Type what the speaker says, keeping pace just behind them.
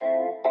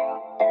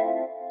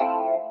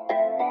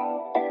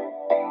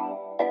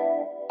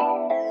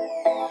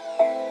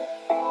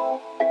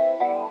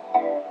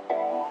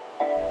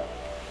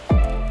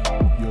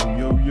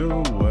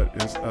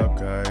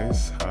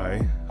guys? Hi,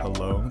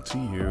 hello to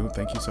you.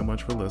 Thank you so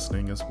much for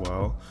listening as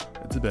well.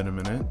 It's been a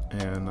minute,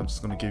 and I'm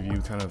just going to give you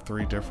kind of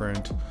three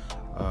different,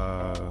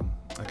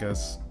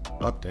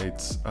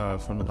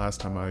 updates from the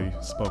last time I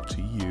spoke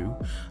to you.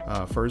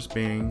 First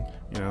being,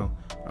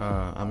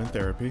 I'm in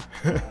therapy.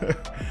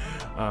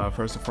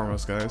 First and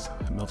foremost, guys,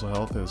 mental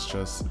health is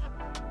just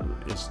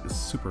it's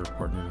super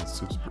important and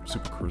it's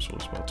super crucial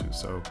as well too.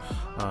 So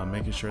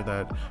making sure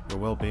that your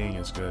well-being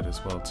is good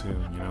as well too.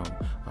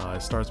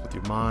 It starts with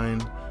your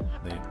mind,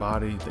 then your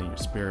body, then your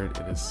spirit.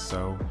 It is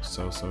so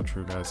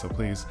true, guys. So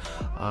please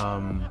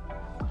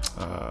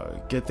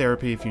get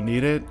therapy if you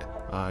need it.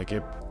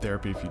 Get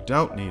therapy if you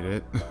don't need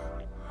it.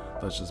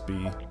 let's just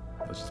be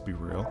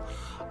real.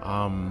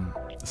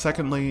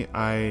 Secondly,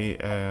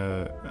 I'm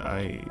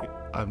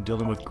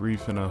dealing with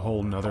grief in a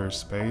whole nother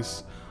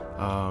space.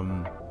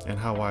 And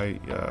how I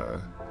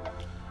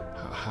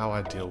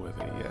deal with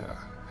it.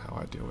 How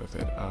I deal with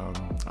it.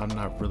 I'm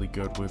not really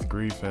good with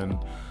grief and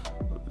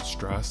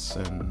stress,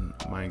 and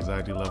my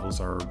anxiety levels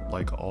are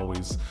like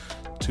always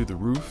to the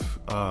roof,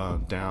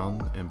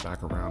 down and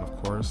back around, of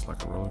course,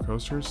 like a roller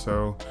coaster.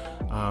 So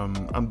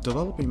I'm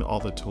developing all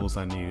the tools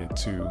I needed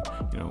to,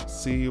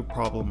 see a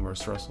problem or a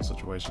stressful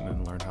situation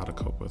and learn how to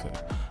cope with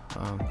it.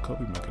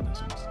 Coping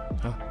mechanisms.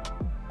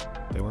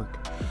 They work.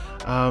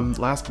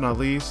 Last but not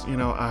least,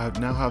 I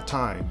now have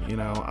time.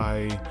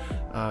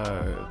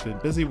 I've been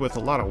busy with a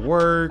lot of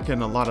work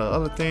and a lot of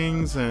other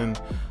things,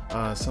 and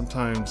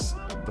sometimes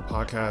the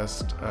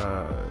podcast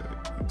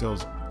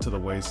goes to the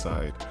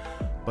wayside.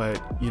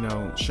 But,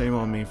 shame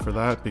on me for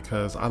that,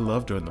 because I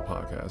love doing the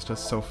podcast.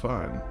 It's so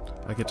fun.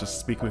 I get to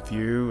speak with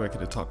you. I get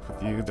to talk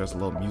with you. There's a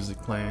little music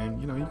playing.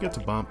 You get to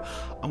bump.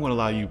 I'm going to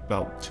allow you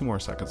about 2 more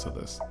seconds of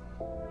this.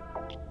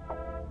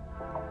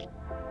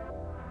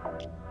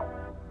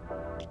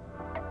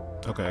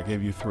 Okay, I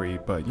gave you 3,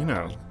 but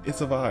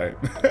it's a vibe.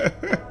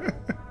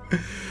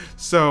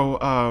 So,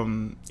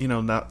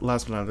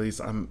 last but not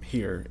least, I'm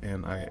here,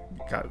 and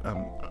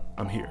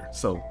I'm here.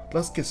 So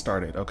let's get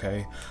started,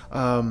 okay?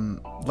 One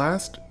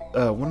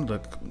of the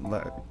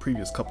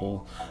previous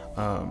couple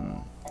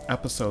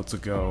episodes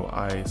ago,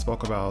 I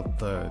spoke about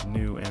the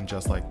new And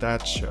Just Like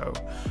That show,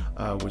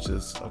 which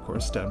is, of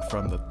course, stemmed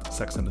from the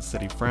Sex and the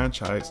City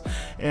franchise.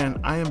 And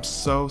I am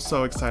so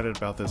excited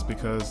about this,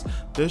 because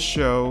this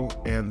show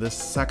and this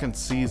second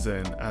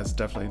season has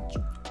definitely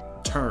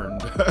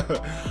turned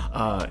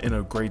in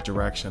a great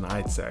direction,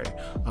 I'd say.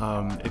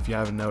 If you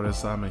haven't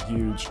noticed, I'm a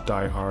huge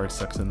diehard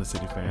Sex and the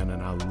City fan,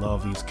 and I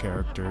love these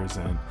characters.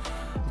 And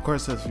of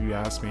course, if you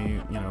ask me,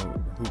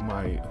 who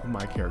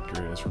my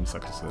character is from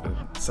Sex and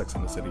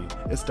the City,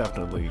 it's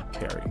definitely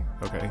Carrie.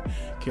 Okay,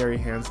 Carrie,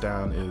 hands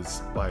down,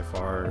 is by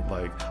far,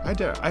 like, I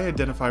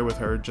identify with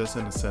her just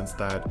in the sense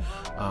that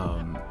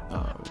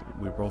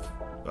we're both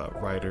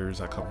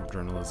writers. I come from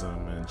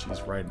journalism, and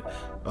she's writing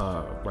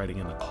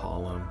in a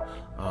column,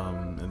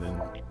 and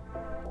then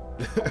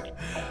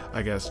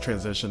I guess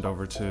transitioned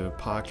over to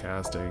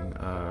podcasting,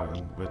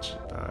 which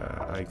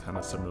I kind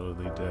of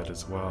similarly did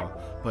as well.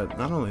 But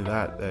not only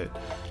that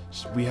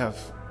we have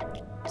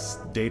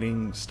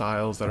dating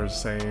styles that are the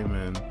same,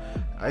 and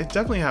I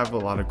definitely have a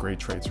lot of great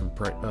traits from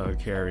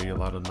Carrie, a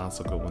lot of not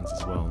so good ones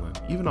as well, and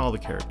even all the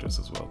characters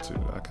as well too.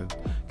 I could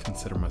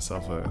consider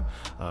myself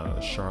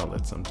a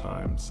Charlotte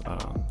sometimes,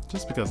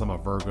 just because I'm a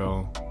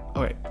Virgo.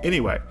 Okay,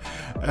 anyway,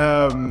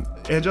 And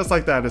Just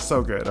Like That is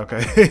so good,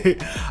 okay?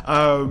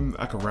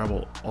 I could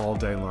ramble all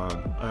day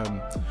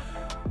long.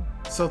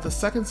 So the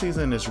second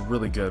season is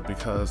really good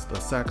because the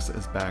sex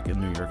is back in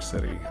New York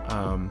City.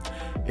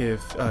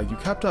 If you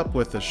kept up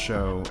with the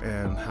show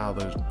and how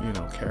the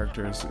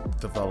characters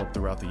developed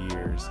throughout the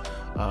years,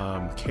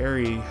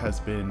 Carrie has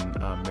been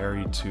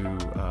married to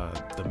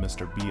the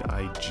Mr.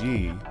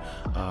 B.I.G.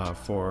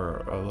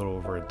 For a little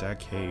over a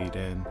decade,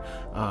 and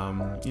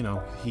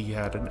he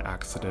had an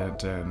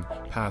accident and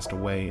passed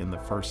away in the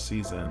first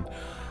season,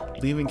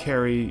 leaving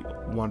Carrie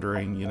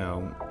wondering,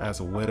 as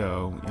a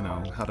widow,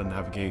 how to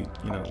navigate,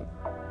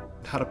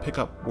 how to pick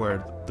up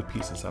where the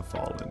pieces have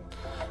fallen.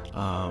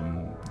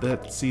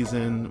 That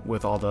season,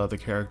 with all the other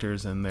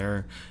characters and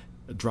their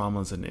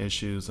dramas and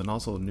issues, and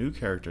also new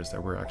characters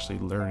that we're actually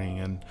learning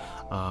and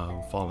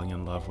falling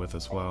in love with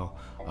as well,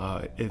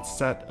 it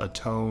set a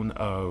tone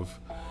of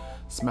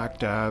smack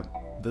dab,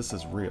 this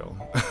is real.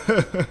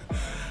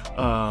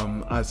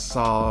 I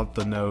saw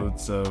the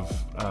nodes of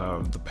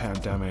the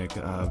pandemic,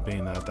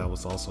 being that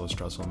was also a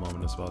stressful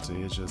moment as well too.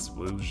 It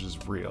was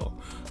just real,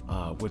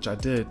 which I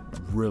did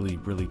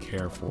really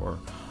care for.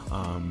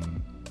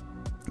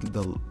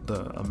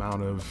 The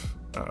amount of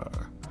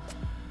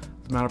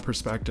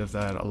perspective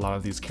that a lot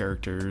of these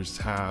characters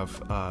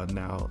have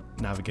now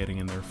navigating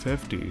in their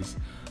 50s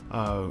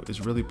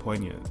is really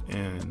poignant,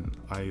 and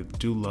I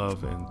do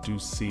love and do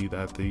see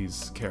that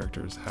these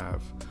characters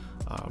have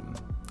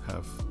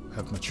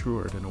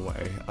matured in a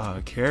way.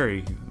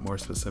 Carrie, more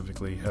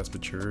specifically, has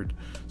matured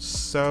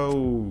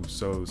so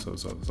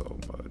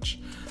much.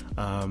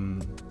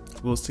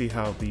 We'll see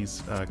how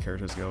these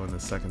characters go in the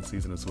second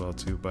season as well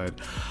too, but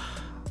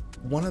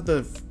one of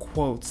the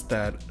quotes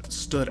that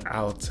stood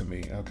out to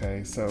me,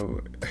 okay,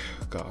 so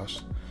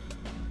gosh,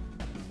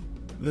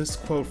 this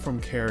quote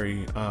from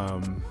Carrie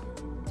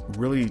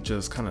really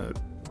just kind of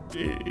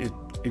it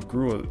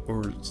grew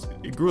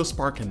a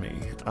spark in me,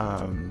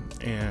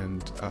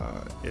 and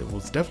it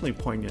was definitely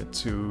poignant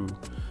to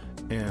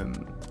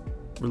and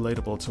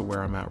relatable to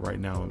where I'm at right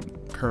now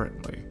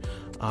currently.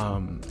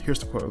 Here's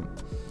the quote: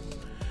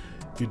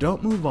 "You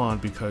don't move on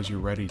because you're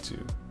ready to.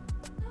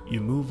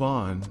 You move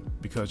on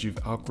because you've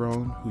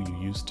outgrown who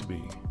you used to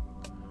be."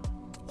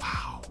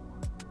 Wow.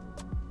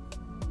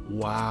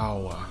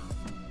 Wow.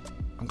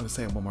 I'm going to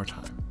say it one more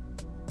time.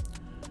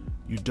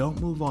 You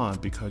don't move on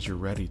because you're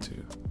ready to.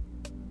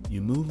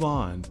 You move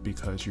on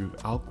because you've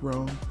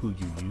outgrown who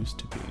you used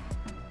to be.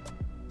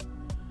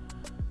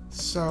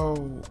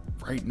 So,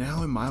 right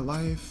now in my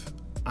life,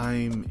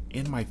 I'm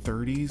in my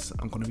 30s.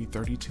 I'm going to be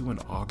 32 in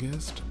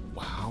August.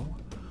 Wow.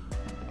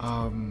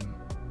 I'm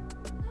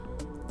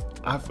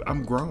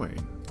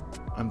growing.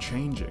 I'm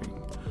changing.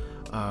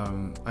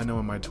 I know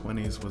in my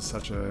 20s was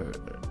such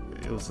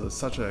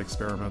an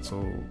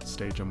experimental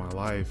stage of my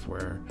life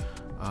where,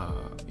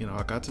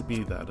 I got to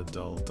be that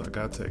adult. I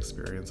got to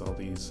experience all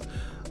these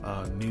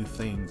new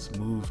things,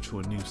 move to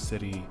a new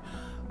city,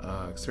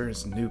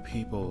 experience new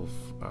people,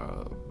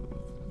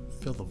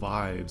 feel the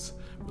vibes,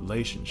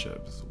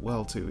 relationships.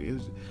 Well, too,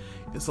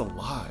 it's a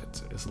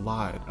lot. It's a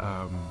lot.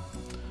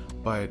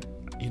 But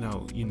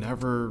you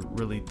never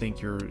really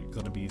think you're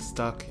going to be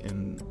stuck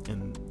in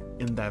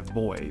that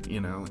void,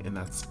 in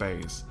that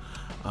space.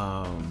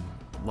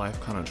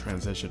 Life kind of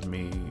transitioned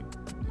me,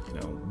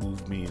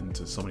 moved me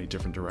into so many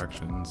different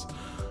directions.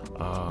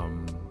 I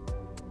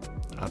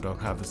don't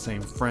have the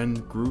same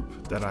friend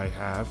group that I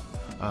have.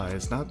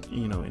 It's not,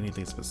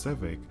 anything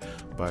specific,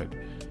 but,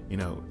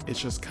 it's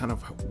just kind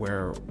of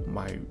where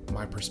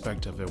my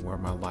perspective and where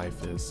my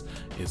life is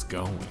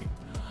going.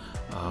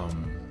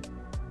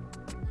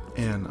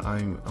 And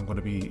I'm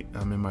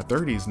in my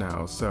 30s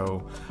now,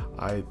 so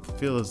I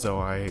feel as though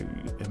I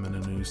am in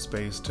a new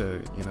space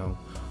to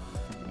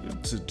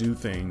do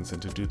things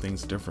and to do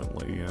things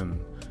differently and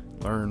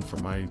learn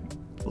from my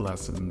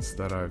lessons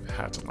that I've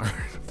had to learn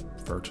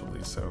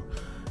virtually. So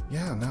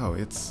yeah, no,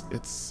 it's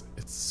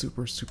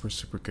super, super,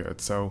 super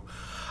good. So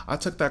I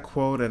took that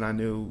quote and I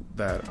knew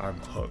that I'm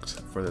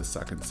hooked for the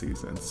second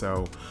season.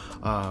 So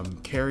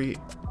Carrie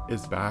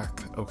is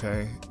back,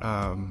 okay?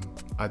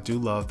 I do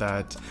love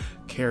that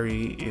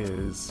Carrie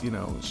is,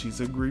 she's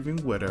a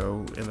grieving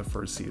widow in the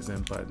first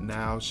season, but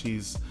now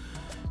she's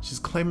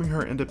claiming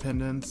her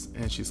independence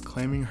and she's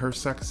claiming her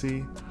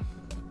sexy.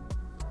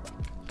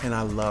 And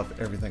I love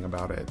everything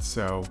about it.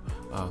 So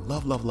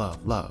love, love,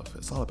 love, love.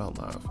 It's all about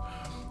love.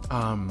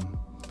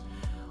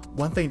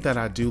 One thing that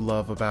I do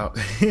love about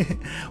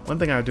about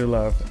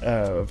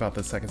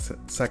the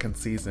second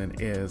season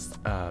is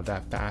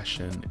that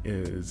fashion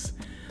is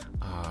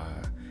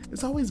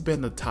it's always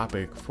been the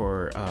topic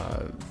for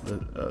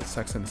the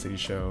Sex and the City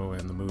show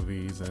and the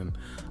movies and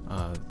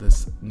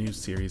this new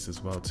series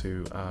as well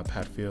too.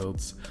 Pat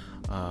Fields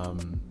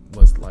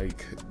was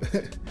like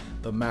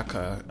the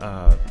mecca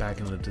back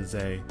in the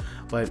day,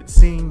 but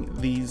seeing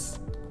these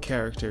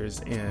characters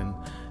in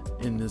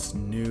this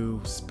new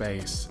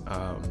space,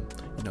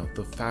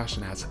 the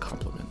fashion has to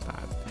complement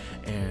that.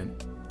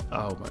 And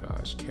oh my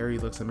gosh, Carrie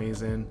looks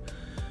amazing.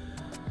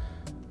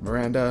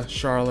 Miranda,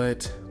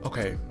 Charlotte,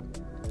 okay.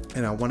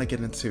 And I want to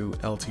get into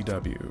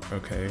LTW,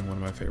 okay, one of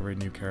my favorite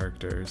new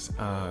characters.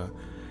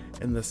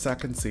 In the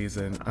second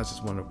season, I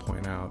just want to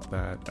point out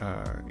that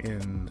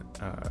in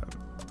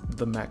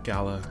the Met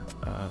Gala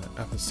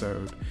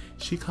episode,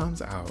 she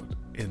comes out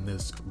in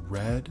this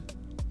red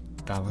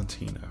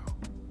Valentino.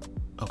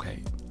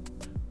 Okay,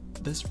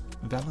 this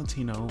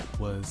Valentino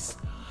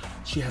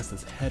she has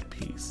this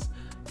headpiece.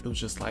 It was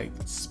just like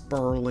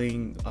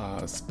spiraling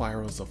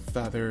spirals of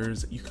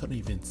feathers. You couldn't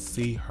even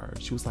see her.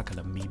 She was like an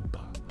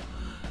amoeba.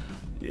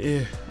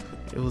 It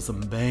was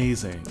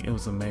amazing. It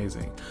was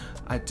amazing.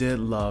 I did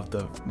love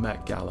the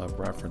Met Gala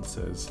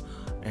references,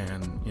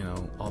 and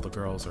all the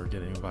girls are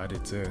getting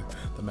invited to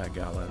the Met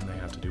Gala, and they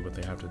have to do what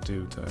they have to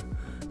do to,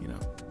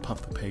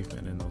 pump the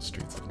pavement in those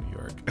streets of New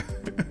York.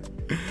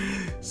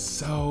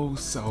 So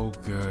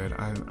good.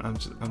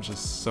 I'm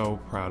just so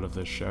proud of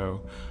this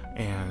show,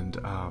 and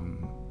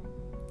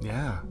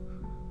yeah,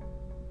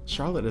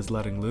 Charlotte is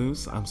letting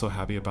loose. I'm so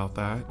happy about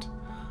that.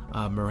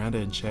 Miranda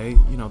and Che,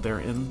 they're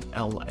in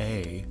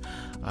LA,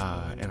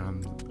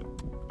 and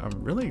I'm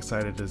really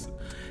excited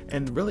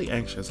and really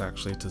anxious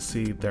actually to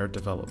see their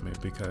development,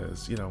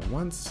 because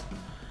once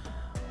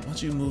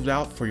you moved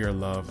out for your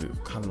love, it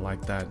kind of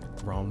like that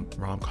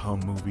rom-com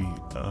movie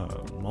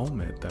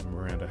moment that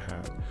Miranda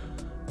had.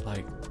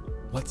 Like,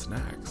 what's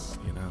next?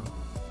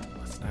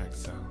 What's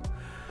next? So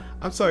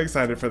I'm so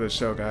excited for this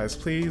show, guys.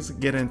 Please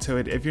get into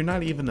it. If you're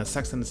not even a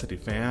Sex and the City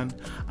fan,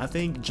 I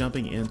think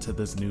jumping into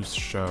this new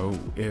show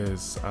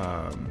is,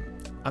 I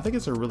think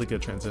it's a really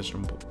good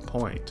transition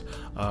point.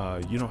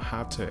 You don't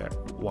have to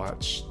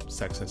watch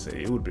Sex and the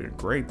City. It would be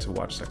great to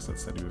watch Sex and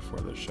the City before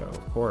the show,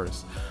 of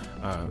course.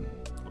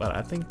 but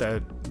I think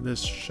that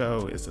this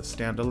show is a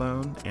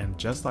standalone, and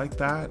just like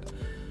that,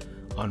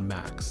 on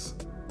Max,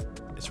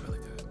 it's really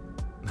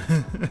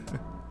good.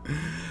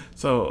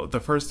 So the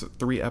first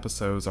 3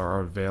 episodes are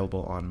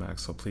available on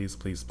Max, so please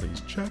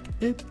check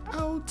it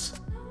out.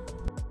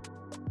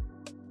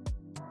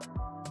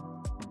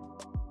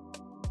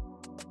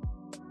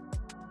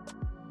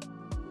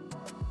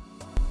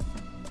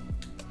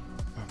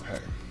 Okay,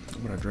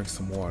 I'm gonna drink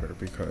some water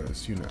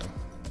because, you know.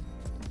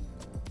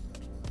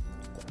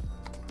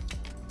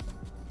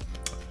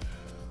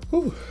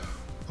 Whew.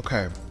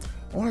 Okay,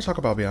 I want to talk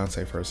about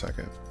Beyonce for a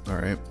second. All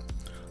right.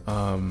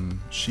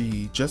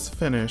 She just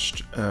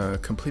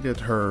completed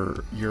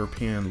her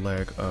European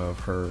leg of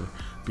her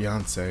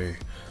Beyonce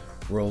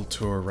World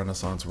Tour,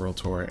 Renaissance World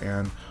Tour,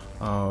 and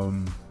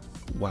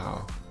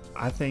wow,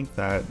 I think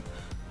that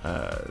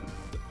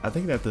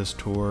this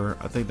tour,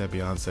 I think that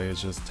Beyonce is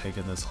just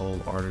taking this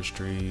whole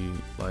artistry,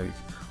 like,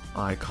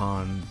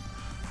 icon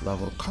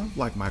level, kind of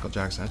like Michael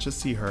Jackson. I just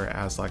see her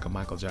as like a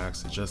Michael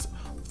Jackson, just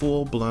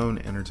full-blown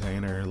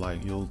entertainer.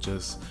 Like, you'll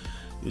just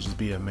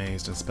be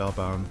amazed and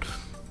spellbound.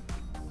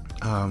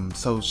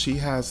 So she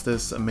has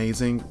this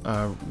amazing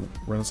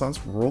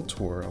Renaissance World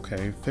Tour,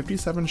 okay,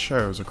 57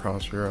 shows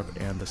across Europe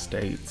and the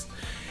States,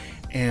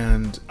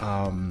 and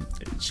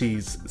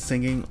she's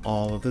singing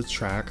all of the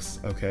tracks,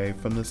 okay,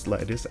 from this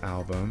latest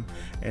album,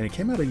 and it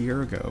came out a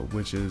year ago,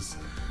 which is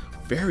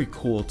very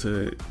cool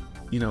to,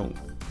 you know,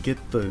 get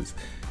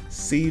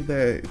see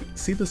the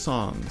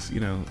songs, you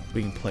know,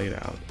 being played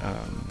out.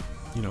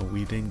 You know,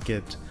 we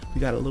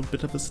got a little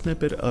bit of a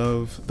snippet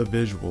of the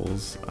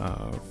visuals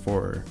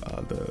for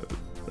the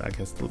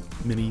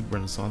mini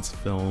Renaissance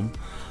film,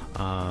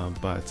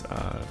 but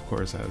of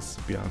course, as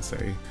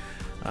Beyonce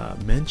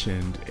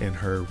mentioned in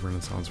her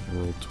Renaissance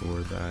World Tour,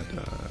 that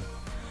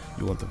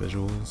you want the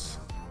visuals,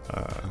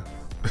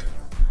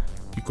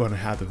 you're gonna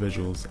have the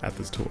visuals at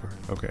this tour,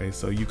 okay?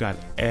 So you got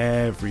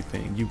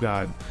everything. You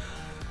got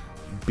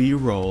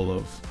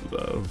B-roll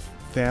of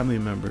family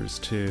members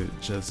to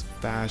just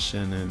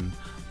fashion and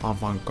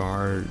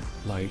avant-garde,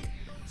 like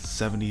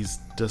 70s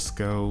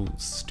disco,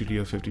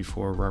 Studio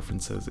 54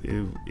 references.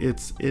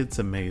 It's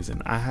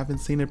amazing. I haven't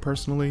seen it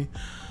personally.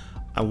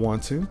 I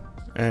want to,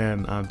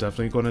 and I'm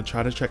definitely going to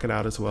try to check it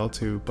out as well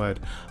too. But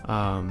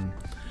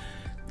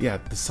yeah,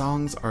 the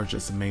songs are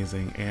just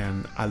amazing,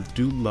 and I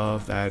do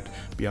love that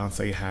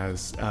Beyonce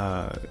has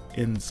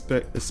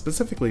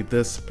specifically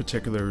this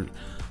particular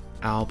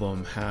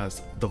album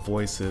has the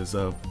voices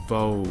of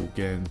Vogue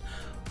and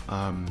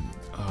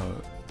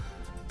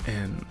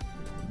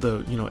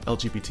the, you know,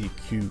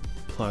 LGBTQ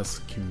plus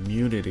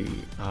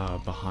community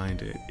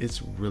behind it.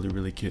 It's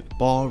really cute.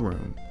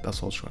 Ballroom,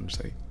 that's what I was trying to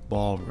say.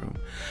 Ballroom,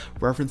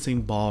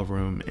 referencing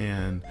ballroom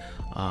and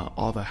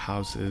all the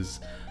houses.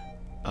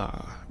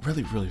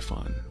 Really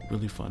fun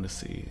to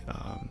see.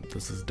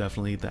 This is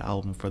definitely the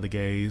album for the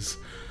gays.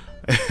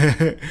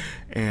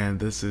 And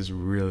this is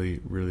really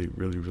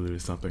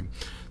something.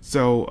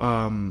 So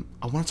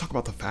I want to talk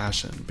about the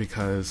fashion,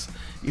 because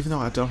even though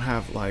I don't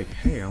have like,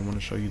 hey, I want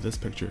to show you this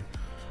picture,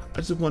 I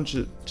just want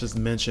to just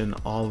mention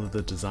all of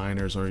the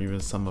designers, or even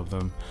some of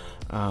them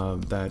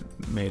that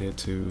made it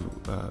to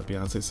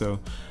Beyonce. So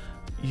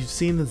you've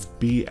seen this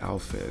B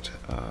outfit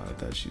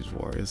that she's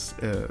wore. It's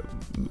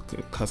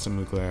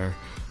custom Mugler.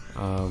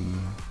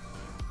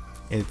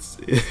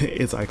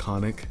 It's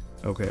iconic.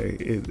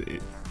 Okay,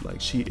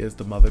 like, she is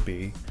the mother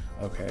bee.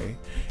 Okay,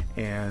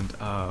 and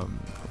of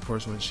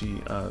course, when she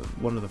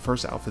one of the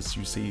first outfits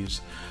you see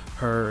is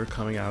her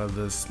coming out of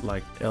this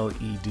like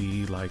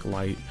LED like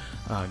light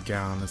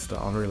gown. It's the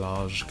Henri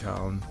Lage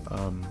gown.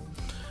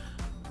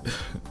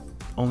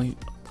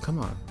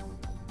 Come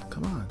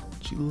on,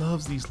 she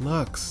loves these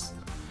looks.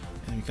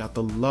 And you got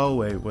the low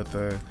way with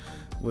the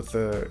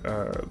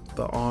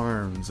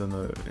arms and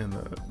the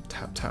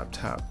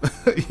tap.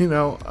 You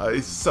know,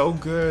 it's so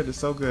good.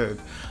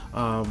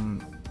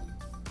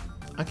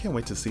 I can't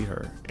wait to see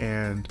her.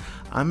 And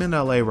I'm in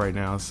LA right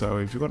now, so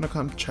if you're going to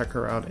come check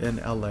her out in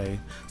LA,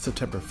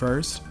 September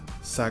 1st,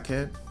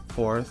 2nd,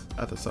 4th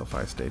at the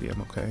SoFi Stadium,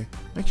 okay?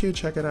 Make sure you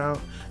check it out,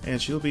 and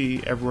she'll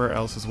be everywhere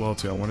else as well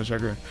too. I want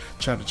to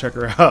try to check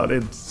her out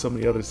in so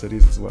many other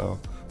cities as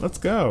well. Let's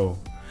go.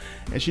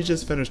 And she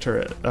just finished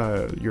her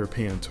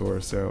European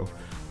tour, so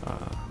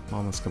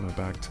Mama's coming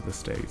back to the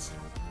States.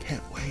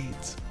 Can't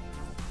wait.